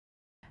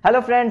Hello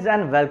friends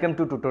and welcome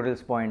to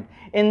Tutorials Point.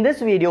 In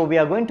this video, we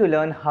are going to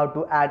learn how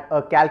to add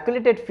a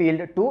calculated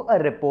field to a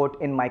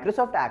report in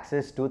Microsoft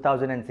Access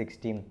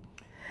 2016.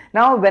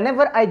 Now,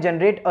 whenever I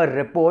generate a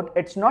report,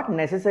 it's not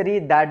necessary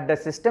that the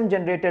system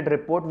generated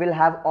report will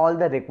have all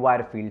the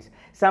required fields.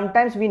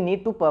 Sometimes we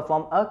need to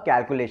perform a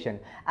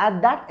calculation.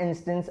 At that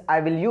instance, I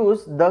will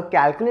use the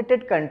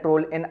calculated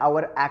control in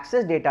our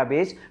Access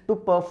database to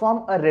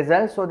perform a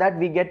result so that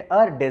we get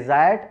a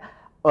desired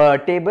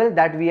table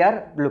that we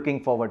are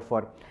looking forward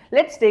for.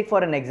 Let's take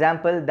for an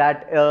example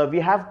that we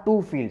have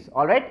two fields.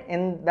 All right,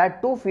 in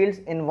that two fields,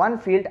 in one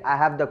field I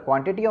have the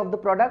quantity of the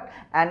product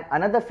and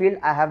another field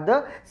I have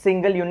the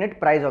single unit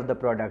price of the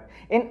product.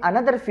 In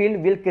another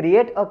field, we'll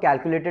create a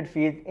calculated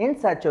field in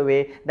such a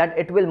way that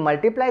it will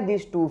multiply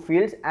these two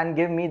fields and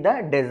give me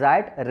the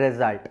desired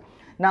result.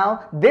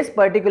 Now, this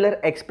particular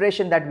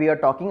expression that we are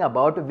talking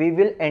about, we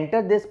will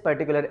enter this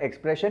particular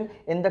expression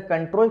in the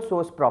control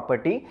source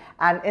property,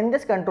 and in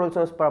this control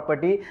source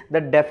property, the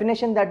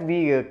definition that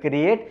we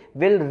create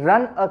will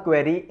run a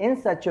query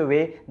in such a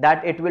way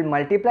that it will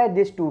multiply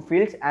these two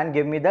fields and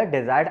give me the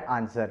desired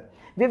answer.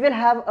 We will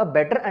have a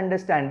better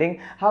understanding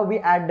how we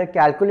add the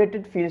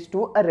calculated fields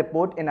to a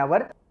report in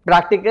our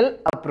practical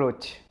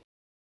approach.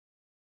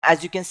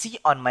 As you can see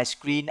on my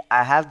screen,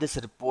 I have this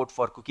report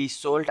for cookies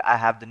sold. I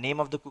have the name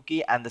of the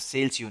cookie and the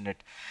sales unit.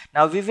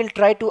 Now we will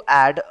try to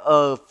add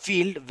a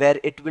field where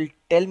it will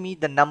tell me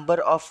the number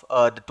of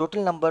the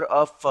total number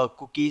of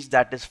cookies,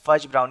 that is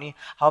fudge brownie,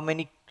 how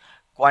many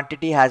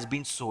quantity has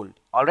been sold.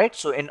 Alright,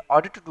 so in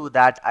order to do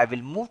that, I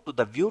will move to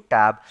the view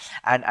tab,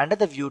 and under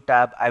the view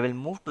tab I will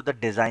move to the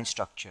design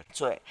structure.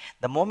 So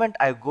the moment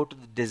I go to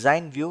the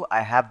design view,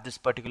 I have this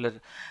particular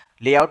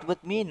layout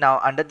with me. Now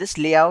under this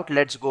layout,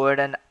 let's go ahead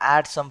and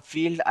add some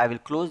field. I will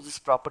close this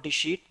property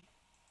sheet.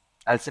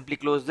 I'll simply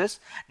close this.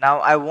 Now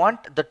I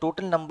want the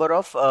total number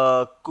of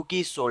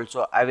cookies sold,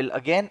 so I will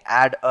again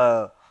add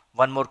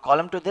one more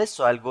column to this.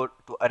 So I'll go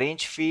to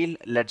arrange field.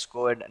 Let's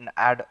go ahead and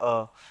add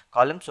a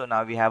column. So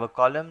now we have a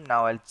column.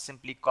 Now I'll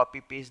simply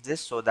copy paste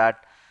this so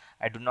that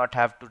I do not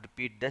have to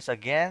repeat this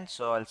again.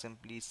 So I'll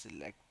simply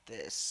select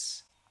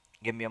this.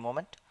 Give me a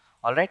moment.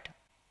 All right,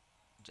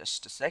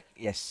 just a sec.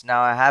 Yes,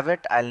 now I have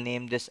it. I'll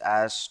name this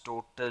as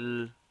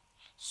total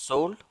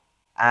sold,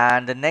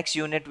 and the next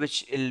unit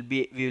which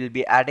we will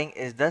be adding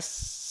is the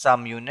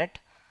sum unit.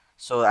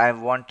 So I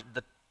want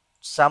the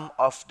sum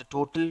of the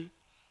total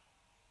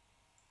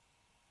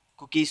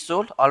cookies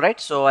sold. Alright,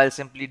 so I'll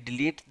simply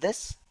delete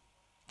this.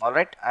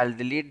 Alright, I'll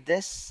delete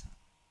this,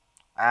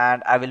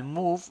 and I will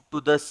move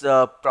to this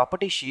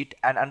property sheet,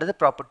 and under the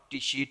property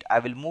sheet I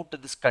will move to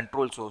this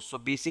control source. So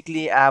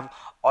basically I have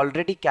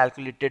already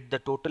calculated the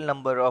total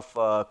number of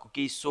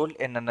cookies sold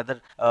in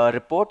another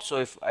report. So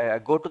if I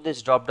go to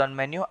this drop down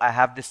menu, I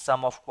have this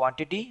sum of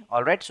quantity.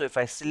 Alright, so if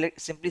I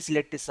simply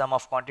select the sum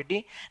of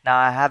quantity, now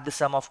I have the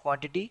sum of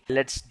quantity.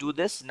 Let's do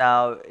this.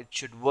 Now it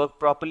should work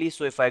properly.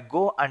 So if I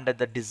go under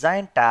the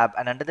design tab,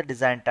 and under the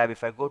design tab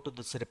if I go to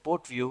this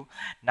report view,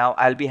 now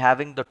I'll be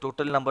having the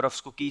total number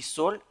of cookies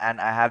sold,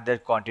 and I have their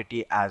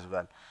quantity as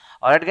well.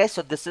 Alright guys,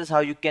 so this is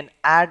how you can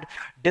add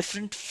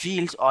different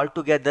fields all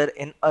together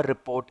in a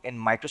report in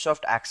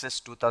Microsoft Access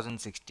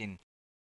 2016.